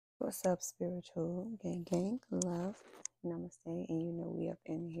What's up, spiritual gang? Love, namaste, and you know we up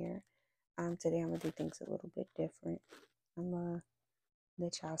in here. Today I'm gonna do things a little bit different. I'm gonna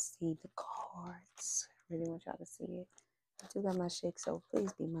let y'all see the cards. I really want y'all to see it. I do got my shake, so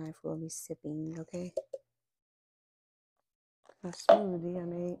please be mindful of me sipping, okay? My smoothie I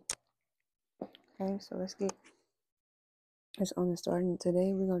made. Okay, so let's get this on and starting.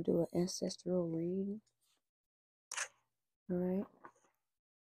 Today we're gonna do an ancestral reading. All right.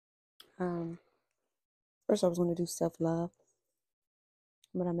 First I was gonna do self-love,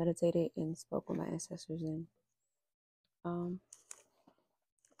 but I meditated and spoke with my ancestors and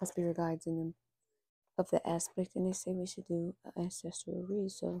my spirit guides in them of the aspect, and they say we should do an ancestral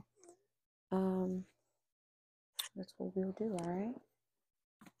read. So that's what we'll do. All right,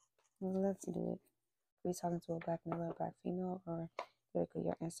 we'd love to do it. Be talking to a black male or a black female, or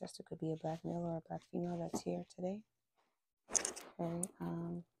your ancestor could be a black male or a black female that's here today. Okay.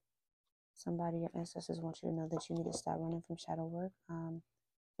 Somebody, your ancestors want you to know that you need to stop running from shadow work.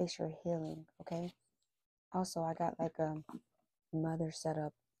 Face your healing. Okay. Also, I got like a mother set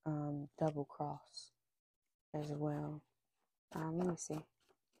up double cross as well. Let me see.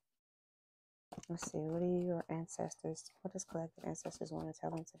 Let's see, what do your ancestors, what does collective ancestors want to tell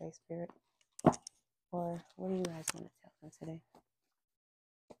them today, Spirit? Or what do you guys want to tell them today?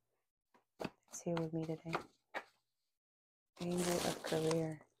 It's here with me today. Angel of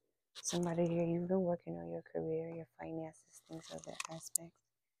career. Somebody here, you've been working on your career, your finances, things of that aspect.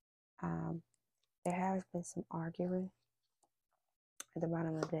 There has been some arguing at the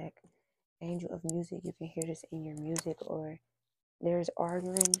bottom of the deck. Angel of music, you can hear this in your music, or there's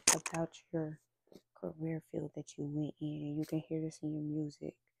arguing about your career field that you went in, and you can hear this in your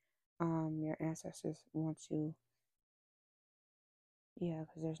music. Your ancestors want you, because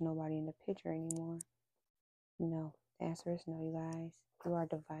there's nobody in the picture anymore. No, the answer is no, you guys. You are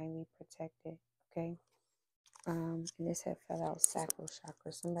divinely protected, okay? And this had fell out sacral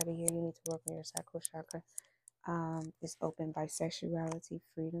chakra. Somebody here, you need to work on your sacral chakra. It's open by sexuality,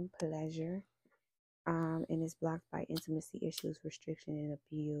 freedom, pleasure. And it's blocked by intimacy issues, restriction, and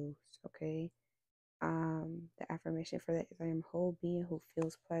abuse, okay? The affirmation for that is I am a whole being who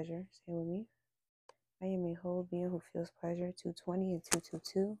feels pleasure. Say it with me. I am a whole being who feels pleasure. 220 and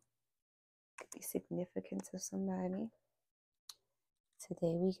 222. Could be significant to somebody.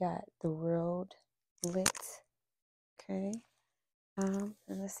 Today we got the world lit. Okay. And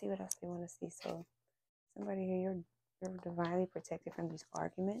let's see what else they want to see. So somebody here, you're divinely protected from these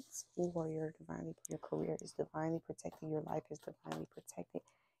arguments, or your career is divinely protected, your life is divinely protected.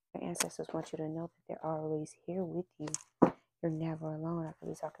 Your ancestors want you to know that they're always here with you. You're never alone. I could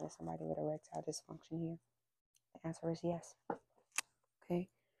be talking to somebody with erectile dysfunction here. The answer is yes. Okay.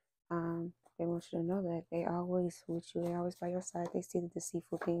 They want you to know that they always with you. They always by your side. They see the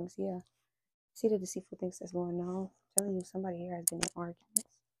deceitful things. Yeah. See the deceitful things that's going on. I'm telling you, somebody here has been in arguments.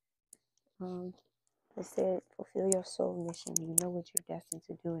 They said, fulfill your soul mission. You know what you're destined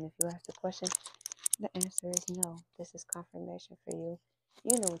to do. And if you ask the question, the answer is no. This is confirmation for you.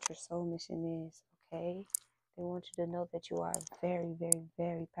 You know what your soul mission is, okay? They want you to know that you are a very, very,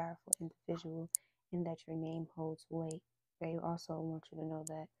 very powerful individual and that your name holds weight. They also want you to know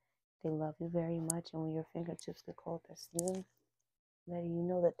that they love you very much, and when your fingertips get cold, that's them letting you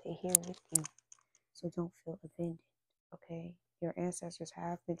know that they're here with you. So don't feel offended, okay? Your ancestors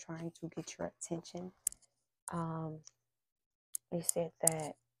have been trying to get your attention. They said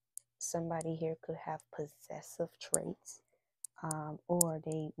that somebody here could have possessive traits, or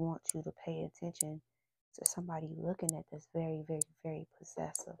they want you to pay attention to somebody looking at this very, very, very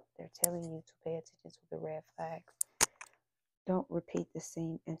possessive. They're telling you to pay attention to the red flags. Don't repeat the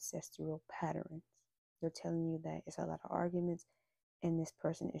same ancestral patterns. They're telling you that it's a lot of arguments, and this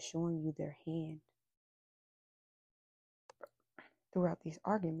person is showing you their hand throughout these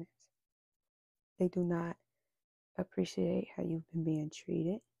arguments. They do not appreciate how you've been being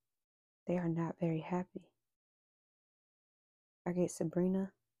treated. They are not very happy. I get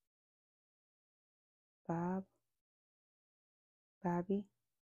Sabrina, Bob, Bobby,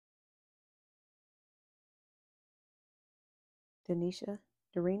 Denisha,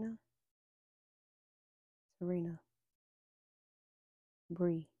 Darina, Serena,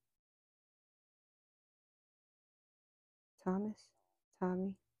 Bree, Thomas,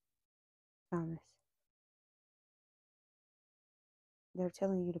 Tommy, Thomas. They're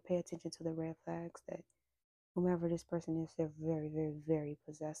telling you to pay attention to the red flags, that whomever this person is, they're very, very, very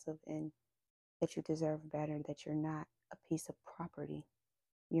possessive, and that you deserve better, that you're not a piece of property.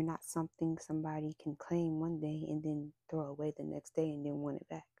 You're not something somebody can claim one day and then throw away the next day and then want it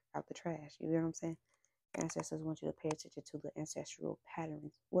back out the trash. You know what I'm saying? Your ancestors want you to pay attention to the ancestral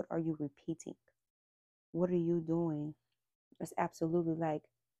patterns. What are you repeating? What are you doing? It's absolutely like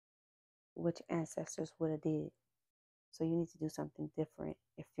what your ancestors would have did. So you need to do something different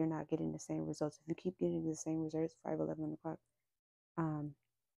if you're not getting the same results. If you keep getting the same results, 5, 11 o'clock,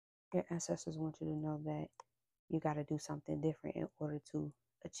 your ancestors want you to know that you got to do something different in order to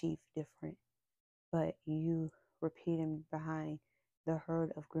achieve different. But you repeating behind the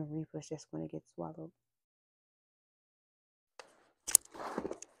herd of Grim Reapers just going to get swallowed.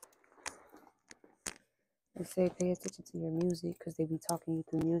 They say pay attention to your music because they be talking you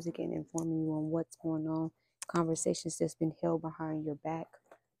through music and informing you on what's going on. Conversations that's been held behind your back.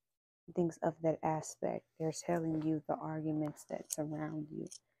 Things of that aspect. They're telling you the arguments that surround you.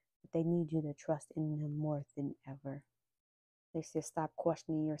 But they need you to trust in them more than ever. They say stop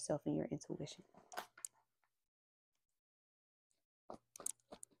questioning yourself and your intuition.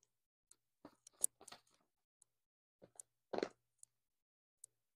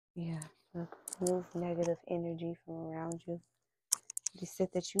 Yeah, remove negative energy from around you. Just say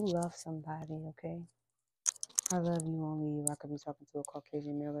that you love somebody, okay? I love you, only you. I could be talking to a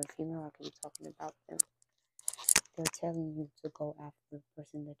Caucasian male or female. I could be talking about them. They're telling you to go after the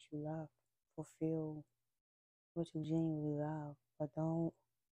person that you love. Fulfill what you genuinely love. But don't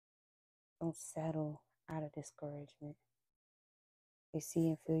settle out of discouragement. They see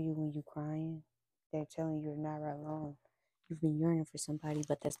and feel you when you're crying. They're telling you you're not alone. You've been yearning for somebody,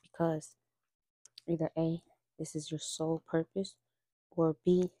 but that's because either A, this is your sole purpose, or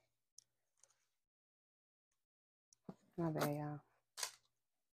B, my bad, y'all.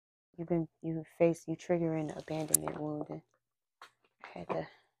 You triggering abandonment wounding. I had to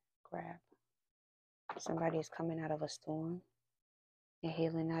grab. Somebody is coming out of a storm and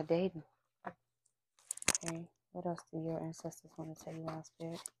healing, not dating. Okay, what else do your ancestors want to tell you about,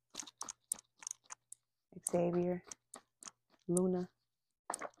 Spirit? Xavier, Luna.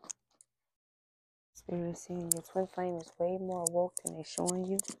 Spirit is saying your twin flame is way more awoke than they're showing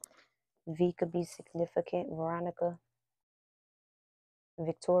you. V could be significant. Veronica,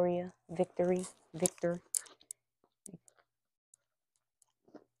 Victoria, Victory, Victor,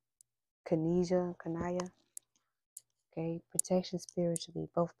 Kanaya. Okay, protection spiritually,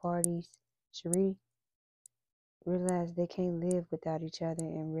 both parties. Cherie, realize they can't live without each other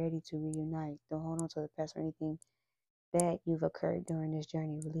and ready to reunite. Don't hold on to the past or anything that you've occurred during this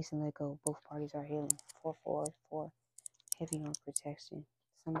journey. Release and let go. Both parties are healing. 4 heavy on protection.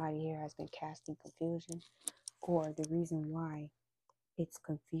 Somebody here has been casting confusion, or the reason why it's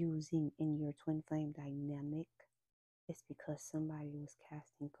confusing in your twin flame dynamic is because somebody was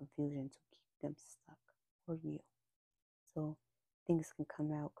casting confusion to keep them stuck, or you. So things can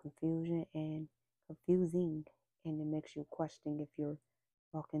come out confusing, and it makes you question if you're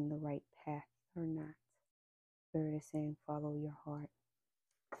walking the right path or not. Spirit is saying follow your heart.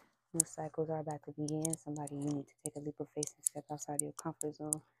 New cycles are about to begin. Somebody, you need to take a leap of faith and step outside of your comfort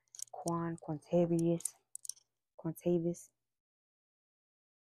zone. Quantavious,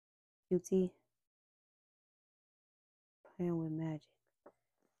 QT, playing with magic.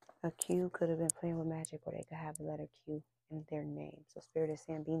 A Q could have been playing with magic, or they could have the letter Q in their name. So Spirit is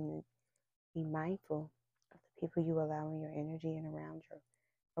saying be mindful of the people you allow in your energy and around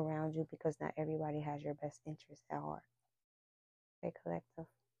you, because not everybody has your best interest at heart. Okay, collective.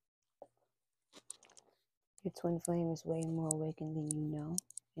 Your twin flame is way more awakened than you know,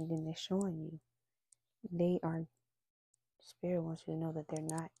 and then they're showing you. Spirit wants you to know that they're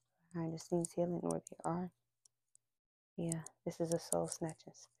not behind the scenes healing, or they are. Yeah, this is a soul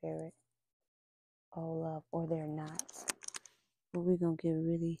snatching spirit. Oh, love, or they're not. But we're going to get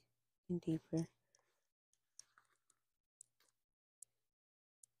really deeper.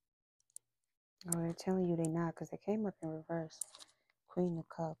 Oh, they're telling you they're not, because they came up in reverse. Queen of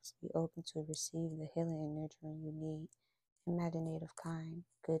Cups, be open to receive the healing and nurturing you need. Imaginative, kind,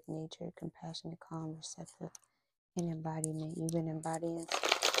 good-natured, compassionate, calm, receptive, and embodiment. You've been embodying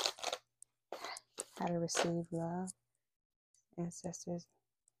how to receive love. Ancestors,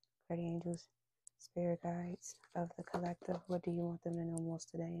 guardian angels, spirit guides of the collective. What do you want them to know most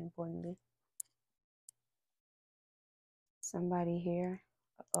today, importantly? Somebody here,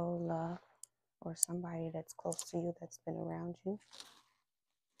 oh love, or somebody that's close to you, that's been around you,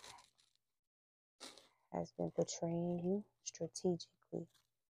 has been betraying you strategically.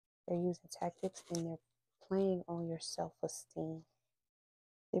 They're using tactics and they're playing on your self-esteem.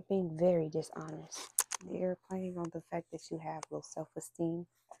 They're being very dishonest. They're playing on the fact that you have low self-esteem.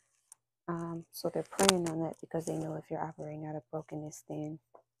 So they're playing on that because they know if you're operating out of brokenness, then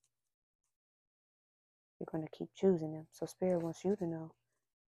you're going to keep choosing them. So Spirit wants you to know,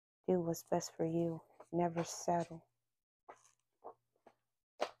 do what's best for you. Never settle.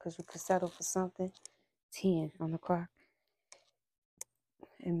 Because you could settle for something, 10 on the clock,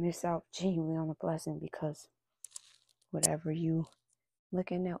 and miss out genuinely on a blessing because whatever you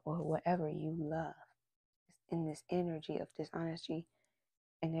looking at or whatever you love is in this energy of dishonesty,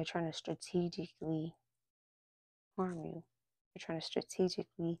 and they're trying to strategically harm you. They're trying to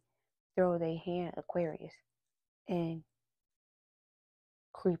strategically throw their hand Aquarius and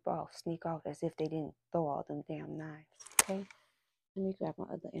creep off, sneak off as if they didn't throw all them damn knives. Okay? Let me grab my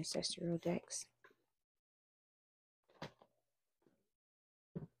other ancestral decks.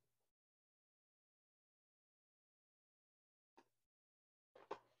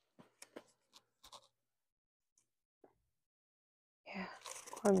 Yeah.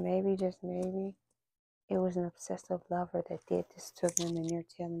 Or maybe, just maybe, it was an obsessive lover that did this to them, and they're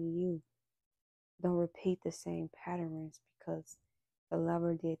telling you, don't repeat the same patterns because the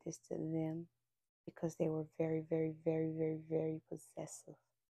lover did this to them because they were very, very, very, very, very possessive.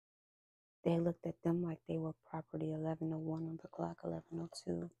 They looked at them like they were property. 11:01 on the clock,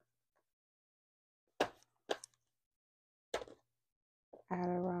 11:02.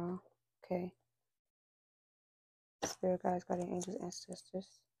 Adderall. Okay. Spirit guides, guardian angels,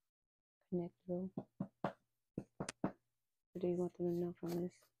 ancestors. Connect through. What do you want them to know from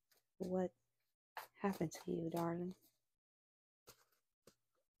this? What happened to you, darling?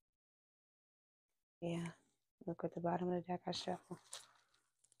 Yeah. Look at the bottom of the deck I shuffle.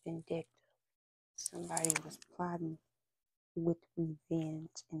 Vindictive. Somebody was plotting with revenge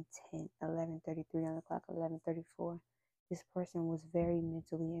intent. 11:33 on the clock, 11:34. This person was very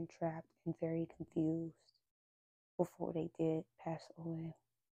mentally entrapped and very confused before they did pass away.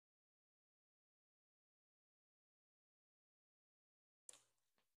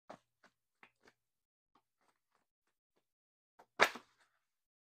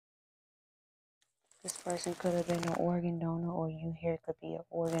 This person could have been an organ donor, or you here could be an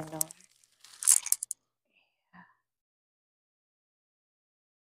organ donor. Yeah.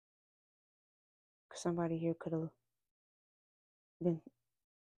 Somebody here could have been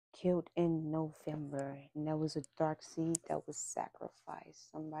killed in November, and there was a dark seed that was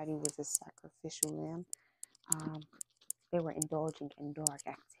sacrificed. Somebody was a sacrificial lamb. They were indulging in dark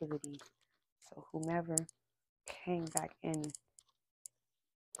activities. So whomever came back in,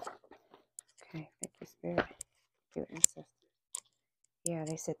 okay, thank you, Spirit, your ancestors. Yeah,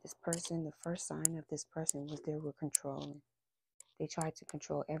 they said this person, the first sign of this person was they were controlling. They tried to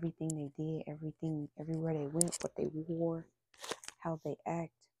control everything they did, everything, everywhere they went, what they wore, how they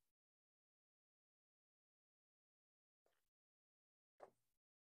act.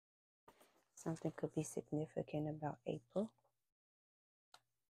 Something could be significant about April.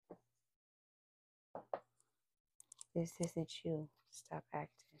 This isn't you. Stop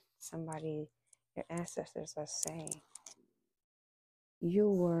acting. Somebody, your ancestors are saying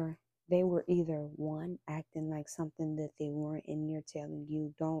they were either one, acting like something that they weren't, and you're telling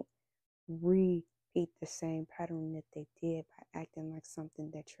you don't repeat the same pattern that they did by acting like something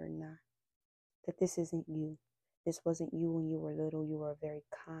that you're not. That this isn't you. This wasn't you when you were little. You were a very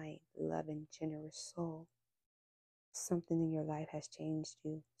kind, loving, generous soul. Something in your life has changed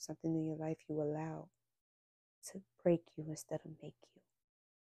you. Something in your life you allowed to break you instead of make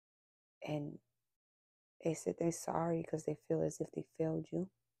you. And they said they're sorry because they feel as if they failed you,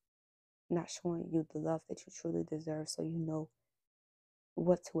 not showing you the love that you truly deserve, so you know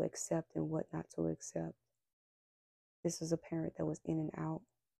what to accept and what not to accept. This was a parent that was in and out.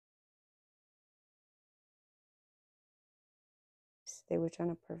 They were trying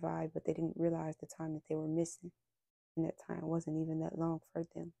to provide, but they didn't realize the time that they were missing. And that time wasn't even that long for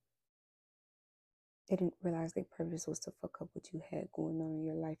them. They didn't realize their purpose was to fuck up what you had going on in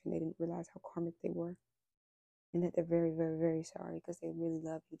your life, and they didn't realize how karmic they were. And that they're very, very, very sorry because they really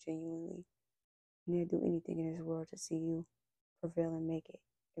love you genuinely. And they'll do anything in this world to see you prevail and make it.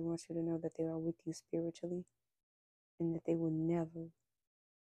 They want you to know that they are with you spiritually, and that they will never,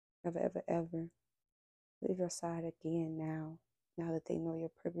 ever, ever, ever leave your side again now that they know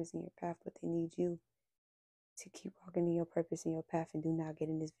your purpose and your path, but they need you to keep walking in your purpose and your path, and do not get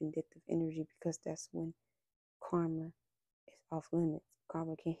in this vindictive energy, because that's when karma is off limits.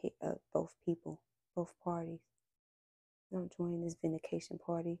 Karma can hit up both people, both parties. Don't join this vindication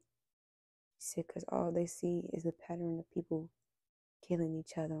party. Because all they see is a pattern of people killing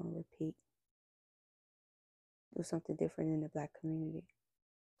each other on repeat. Do something different in the Black community.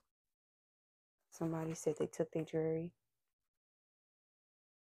 Somebody said they took their jewelry.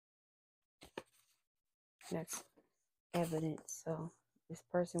 That's evidence. So this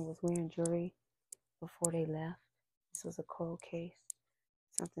person was wearing jewelry before they left. This was a cold case.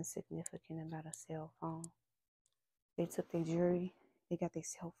 Something significant about a cell phone. They took their jewelry, they got their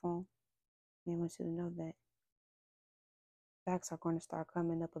cell phone. They want you to know that facts are going to start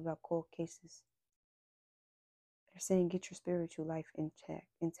coming up about cold cases. They're saying get your spiritual life intact.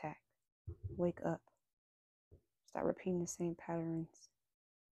 Wake up. Start repeating the same patterns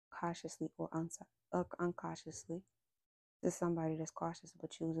cautiously or unconsciously. This is somebody that's cautious but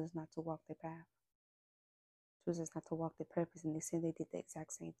chooses not to walk their path. Chooses not to walk their purpose, and they say they did the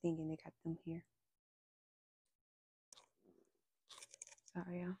exact same thing and they got them here.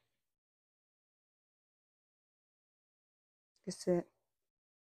 Sorry, y'all. It's it.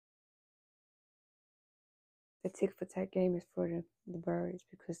 The tick for tat game is for the birds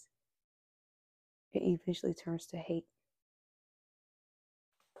because it eventually turns to hate.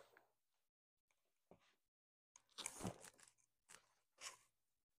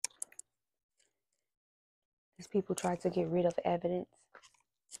 These people try to get rid of evidence.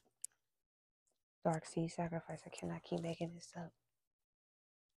 Dark seed sacrifice. I cannot keep making this up.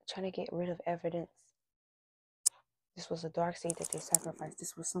 Trying to get rid of evidence. This was a dark seed that they sacrificed.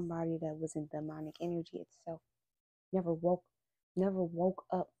 This was somebody that was in demonic energy itself. Never woke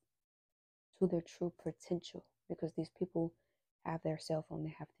up to their true potential because these people have their cell phone,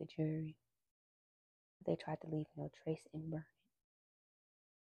 they have their jewelry. They tried to leave no trace and burn it.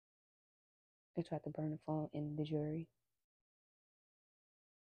 They tried to burn the phone and the jewelry.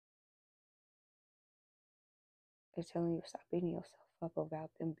 They're telling you stop beating yourself up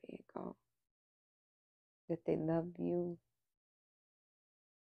about them being gone. That they love you.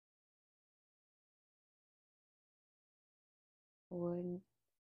 Would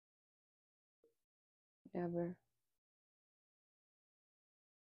never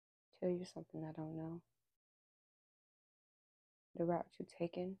tell you something I don't know. The route you're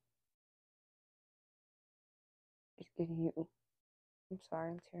taking is getting you. I'm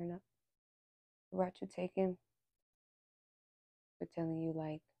sorry, I'm tearing up. The route you're taking, they're telling you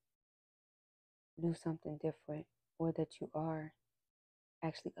like do something different, or that you are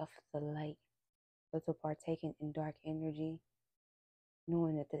actually of the light. So to partaking in dark energy,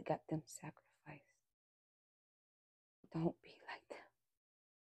 knowing that they got them sacrificed. Don't be like them.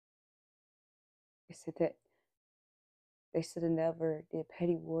 They said that they should have never did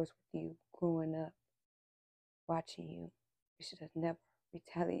petty wars with you growing up, watching you. They should have never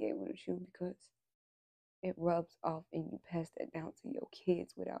retaliated with you because it rubs off and you pass that down to your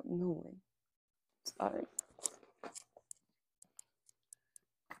kids without knowing. Sorry.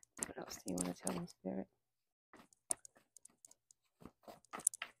 What else do you want to tell them, Spirit?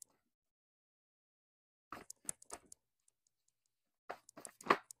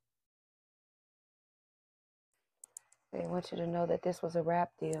 They want you to know that this was a rap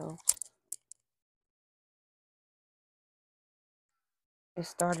deal. It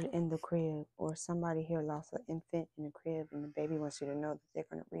started in the crib, or somebody here lost an infant in the crib, and the baby wants you to know that they're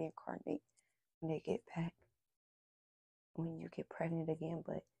going to reincarnate when they get back, when you get pregnant again,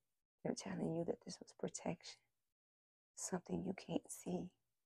 but they're telling you that this was protection. Something you can't see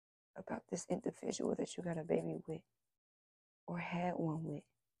about this individual that you got a baby with or had one with.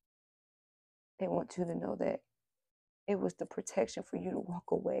 They want you to know that it was the protection for you to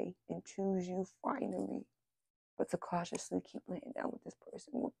walk away and choose you finally. But to cautiously keep laying down with this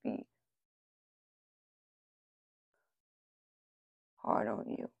person would be hard on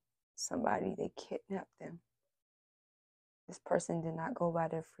you. Somebody, they kidnapped them. This person did not go by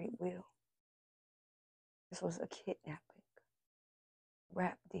their free will. This was a kidnapping.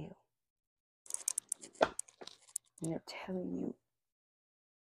 Rap deal. And they're telling you,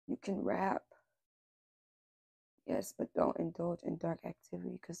 you can rap. Yes, but don't indulge in dark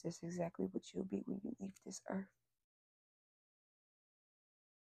activity because that's exactly what you'll be when you leave this earth.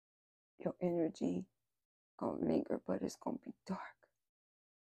 Your energy gonna linger, but it's gonna be dark.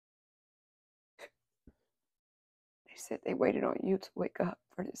 They said they waited on you to wake up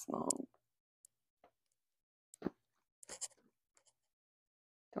for this long.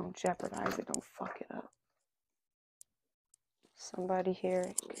 Don't jeopardize it. Don't fuck it up. Somebody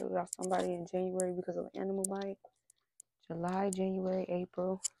here killed off somebody in January because of an animal bite. July, January,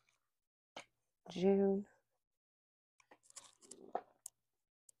 April, June.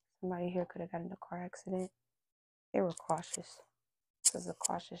 Somebody here could have gotten in a car accident. They were cautious. This is a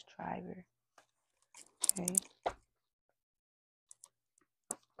cautious driver. Okay.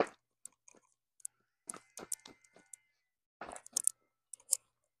 I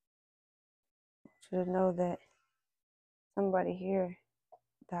want you to know that somebody here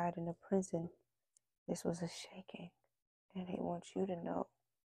died in a prison. This was a shaking. And they want you to know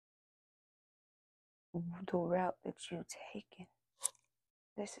the route that you've taken.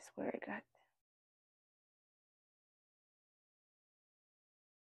 This is where it got.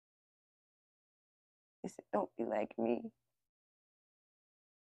 He said, don't be like me.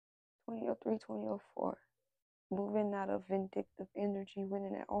 2003, 2004. Moving out of vindictive energy,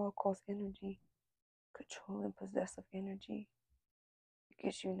 winning at all cost energy, controlling possessive energy. It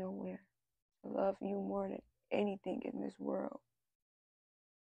gets you nowhere. I love you more than anything in this world.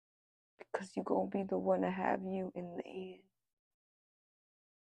 Because you're going to be the one to have you in the end.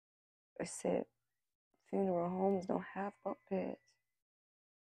 I said, funeral homes don't have bunk beds.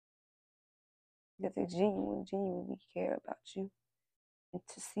 Because they genuinely care about you. And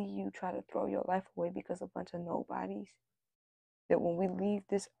to see you try to throw your life away because a bunch of nobodies, that when we leave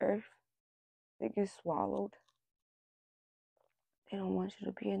this earth, they get swallowed. They don't want you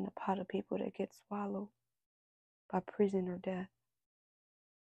to be in the pot of people that get swallowed by prison or death.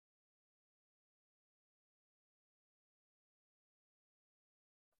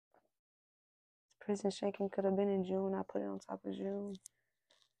 Prison shaking could have been in June. I put it on top of June.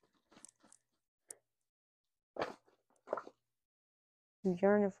 You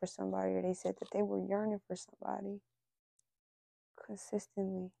yearning for somebody, or they said that they were yearning for somebody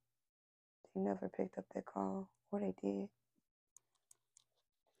consistently. They never picked up that call, or they did.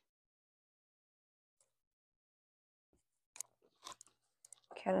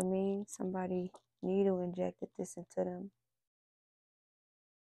 Ketamine, somebody needle injected this into them.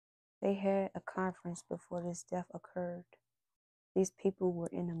 They had a conference before this death occurred. These people were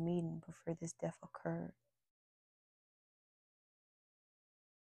in a meeting before this death occurred.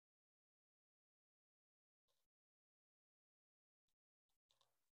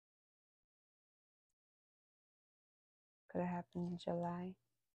 Could have happened in July.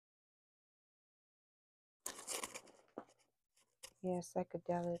 Yeah,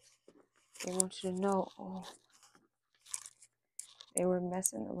 psychedelics. They want you to know, oh, they were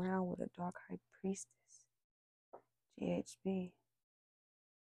messing around with a dark high priestess, GHB.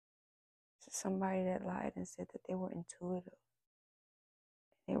 So somebody that lied and said that they were intuitive.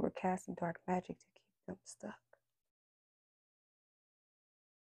 They were casting dark magic to keep them stuck.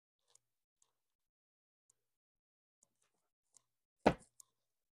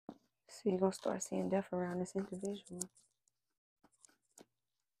 So you're going to start seeing death around this individual.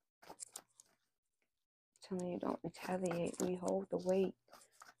 I'm telling you, don't retaliate. We hold the weight.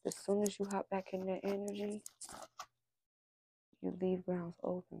 As soon as you hop back in that energy, you leave grounds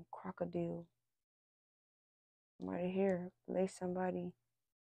open. Crocodile. Somebody here, lace somebody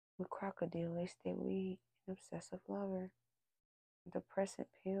with crocodile. Lace their weed. An obsessive lover. Depressant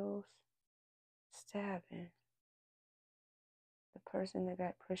pills. Stabbing. The person that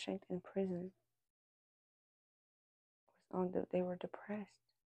got shanked in prison was on they were depressed.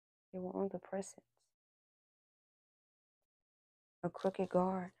 They were on depressants. A crooked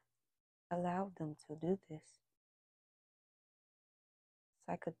guard allowed them to do this.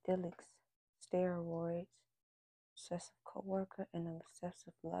 Psychedelics, steroids, obsessive coworker, and an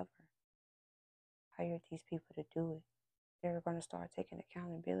obsessive lover hired these people to do it. They were going to start taking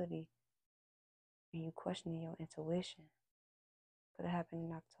accountability and you questioning your intuition. Could have happened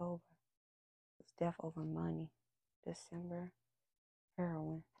in October. It's death over money. December,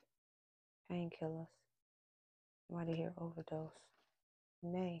 heroin, painkillers. Somebody here overdose.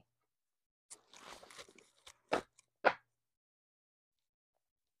 May.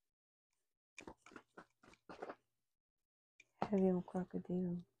 Heavy on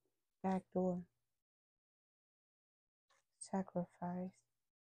crocodile. Backdoor. Sacrifice.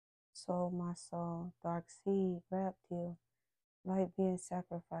 Sold my soul. Dark seed. Reptile. Light being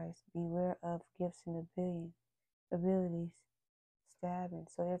sacrificed. Beware of gifts and abilities. Stabbing.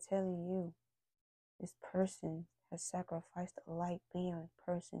 So they're telling you this person has sacrificed a light being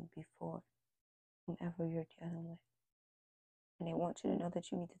person before whomever you're dealing with. And they want you to know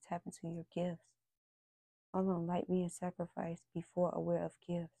that you need to tap into your gifts. Although light being sacrificed before aware of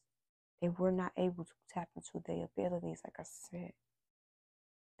gifts, they were not able to tap into their abilities, like I said.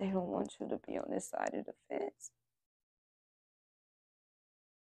 They don't want you to be on this side of the fence.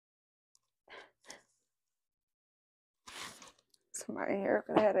 Somebody here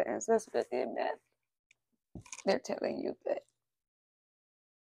could have had an ancestor that did meth. They're telling you that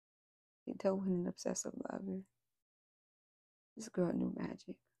they dealt with an obsessive lover. This girl knew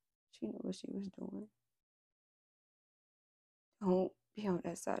magic. She knew what she was doing. Don't be on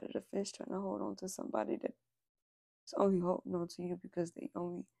that side of the fence trying to hold on to somebody that's only holding on to you because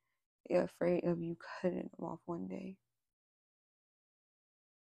they're afraid of you cutting them off one day.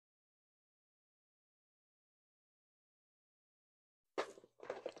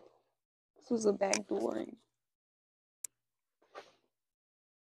 This was a backdooring.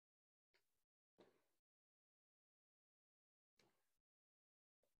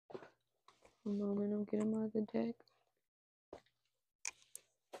 One moment, I'm getting my other deck.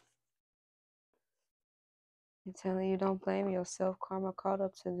 I'm telling you, don't blame yourself. Karma caught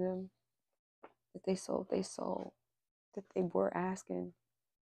up to them. That they sold their soul. That they were asking.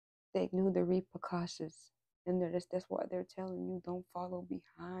 They knew the repercussions. And that's why they're telling you, don't follow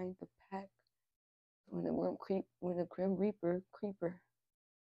behind the pack. When the Grim Reaper creeper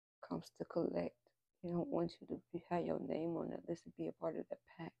comes to collect, they don't want you to have your name on that list to be a part of that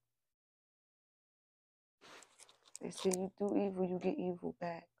pack. They say you do evil, you get evil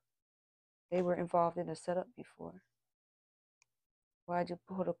back. They were involved in a setup before. Why'd you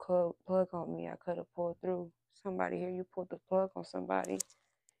pull the plug on me? I could have pulled through. Somebody here, you pulled the plug on somebody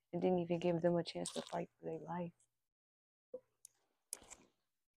and didn't even give them a chance to fight for their life.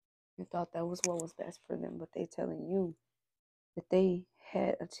 You thought that was what was best for them, but they telling you that they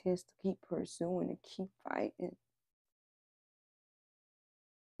had a chance to keep pursuing and keep fighting.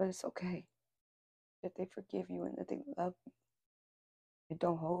 But it's okay. That they forgive you and that they love you. And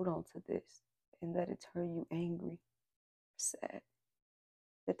don't hold on to this and let it turn you angry, sad.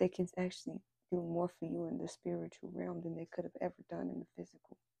 That they can actually do more for you in the spiritual realm than they could have ever done in the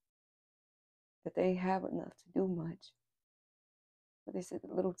physical. That they have enough to do much. But they said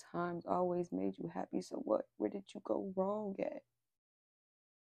the little times always made you happy, so what? Where did you go wrong at?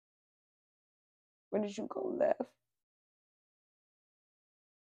 Where did you go left?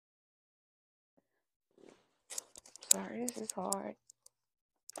 Sorry, this is hard.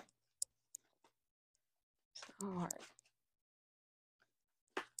 It's hard.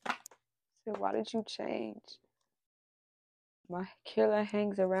 So why did you change? My killer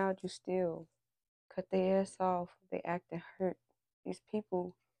hangs around you still. Cut their ass off. They acting hurt. These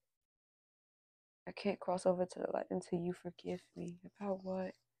people, I can't cross over to the light until you forgive me. About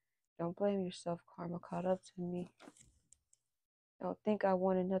what? Don't blame yourself. Karma caught up to me. Don't think I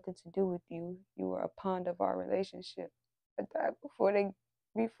wanted nothing to do with you. You were a pond of our relationship. I died before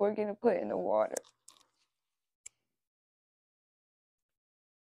getting put in the water.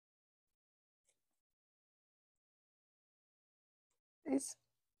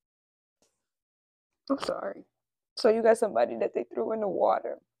 I'm sorry. So you got somebody that they threw in the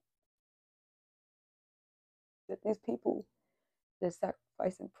water. That these people that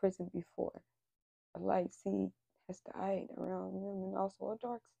sacrificed in prison before. A light seed has died around them and also a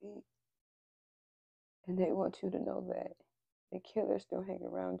dark seed. And they want you to know that the killers still hang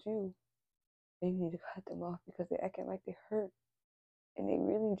around you. And you need to cut them off because they're acting like they hurt. And they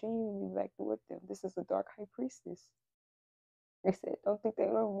really genuinely like with them. This is a dark high priestess. They said, don't think they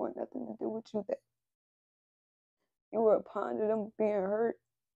don't want nothing to do with you. That you were a pawn to them being hurt.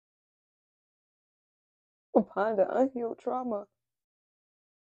 A pawn to unhealed trauma.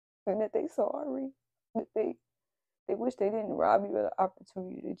 And that they sorry. That they wish they didn't rob you of the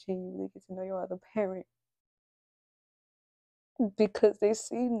opportunity to genuinely get to know your other parent. Because they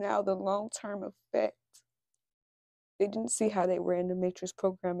see now the long-term effect. They didn't see how they ran the matrix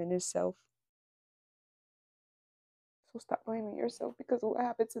program in itself. So stop blaming yourself because of what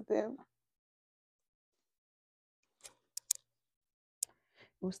happened to them.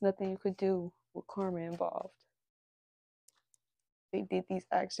 There was nothing you could do with karma involved. They did these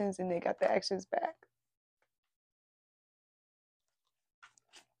actions and they got the actions back.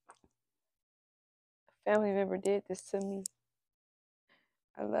 A family member did this to me.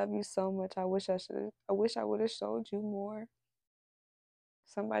 I love you so much. I wish I would have showed you more.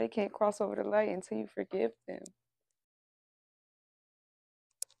 Somebody can't cross over the light until you forgive them.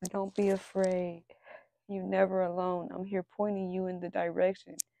 Don't be afraid. You're never alone. I'm here pointing you in the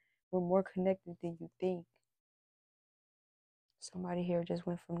direction. We're more connected than you think. Somebody here just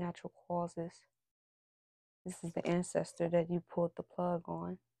went from natural causes. This is the ancestor that you pulled the plug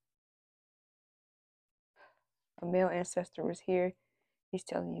on. A male ancestor was here. He's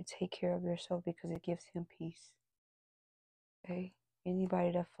telling you take care of yourself because it gives him peace. Okay?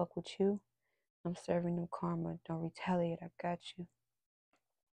 Anybody that fuck with you, I'm serving them karma. Don't retaliate. I got you.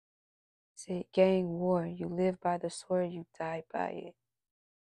 Say gang war. You live by the sword, you die by it.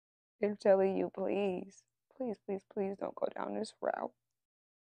 They're telling you, please, please, please, please don't go down this route.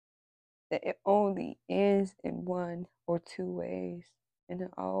 That it only ends in one or two ways. And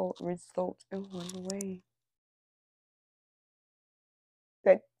it all results in one way.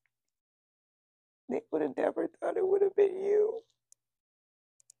 That they would have never thought it would have been you.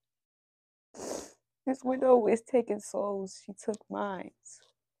 This widow is taking souls. She took mine.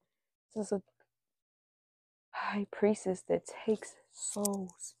 This is a high priestess that takes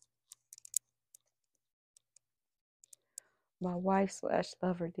souls. My wife /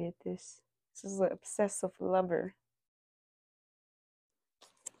 lover did this. This is an obsessive lover.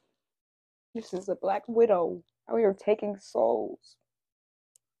 This is a black widow out here taking souls.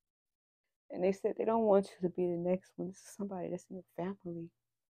 And they said they don't want you to be the next one. This is somebody that's in your family.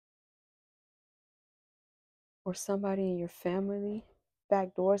 Or somebody in your family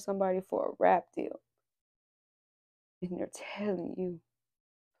backdoor somebody for a rap deal. And they're telling you,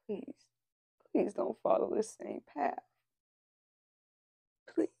 please, please don't follow this same path.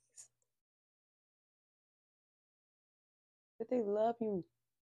 Please. That they love you.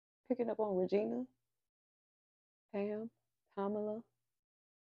 Picking up on Regina, Pam, Pamela,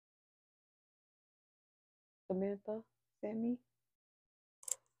 Samantha, Sammy,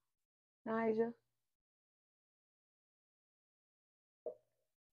 Nija,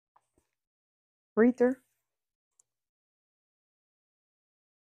 Rether,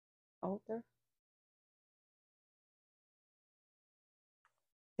 Arthur.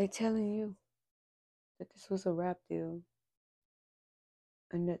 They telling you that this was a rap deal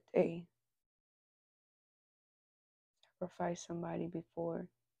and that they sacrificed somebody before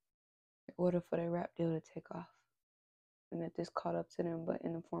in order for their rap deal to take off. And that this caught up to them, but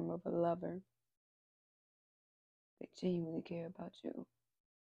in the form of a lover. They genuinely care about you.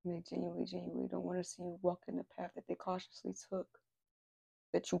 And they genuinely don't want to see you walk in the path that they cautiously took.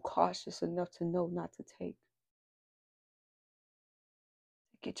 That you cautious enough to know not to take.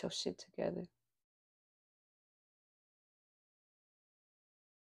 Get your shit together.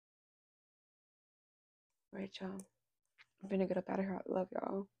 Right, y'all. I'm gonna get up out of here. I love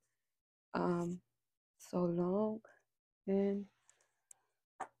y'all. So long. And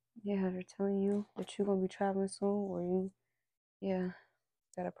yeah, they're telling you that you're gonna be traveling soon, or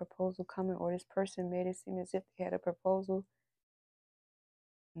got a proposal coming, or this person made it seem as if they had a proposal.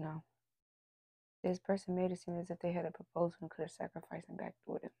 No. This person made it seem as if they had a proposal and could have sacrificed and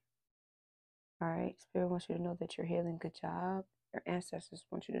backdoored them. Alright, Spirit wants you to know that you're healing. Good job. Your ancestors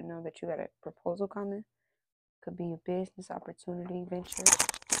want you to know that you got a proposal coming. Could be a business opportunity, venture.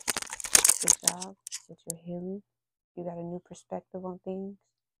 Good job. That you're healing. You got a new perspective on things.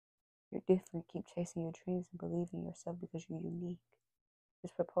 You're different. Keep chasing your dreams and believe in yourself because you're unique.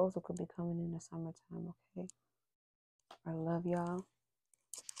 This proposal could be coming in the summertime, okay? I love y'all.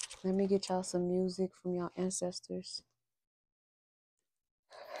 Let me get y'all some music from y'all ancestors.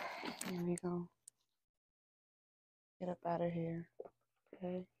 Here we go. Get up out of here,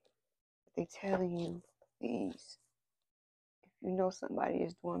 okay? They telling you, please, if you know somebody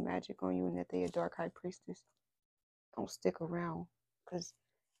is doing magic on you and that they a dark high priestess, don't stick around. Because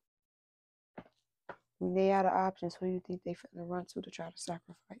when they out of options, who do you think they finna run to try to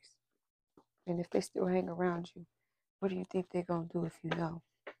sacrifice? And if they still hang around you, what do you think they're gonna do if you know?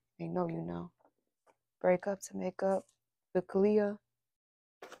 They know you know. Break up to make up. The Kalia.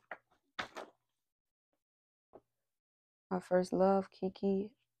 My first love,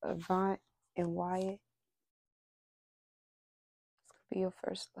 Kiki, Avant, and Wyatt. This could be your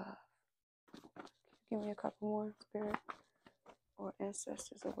first love. Give me a couple more, Spirit, or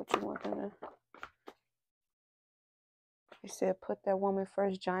ancestors, of what you want them to. They said, put that woman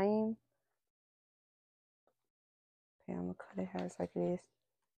first, Jaime. Okay, I'm gonna cut it how it's like it is.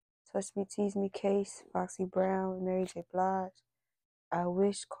 Touch Me, Tease Me, Case, Foxy Brown, Mary J. Blige, I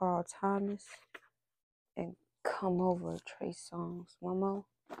Wish, Carl Thomas, and Come Over, Trey Songz. One more.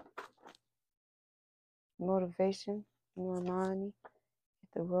 Motivation, Normani,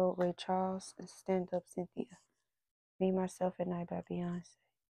 Hit the Road, Ray Charles, and Stand Up, Cynthia. Me, Myself, at Night by Beyonce.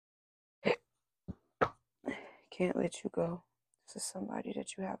 Can't let you go. This is somebody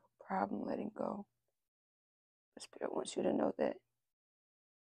that you have a problem letting go. The Spirit wants you to know that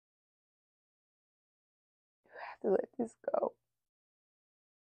you have to let this go.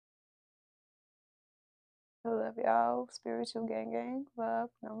 I love y'all. Spiritual gang gang. Love.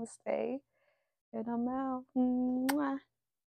 Namaste. And I'm out.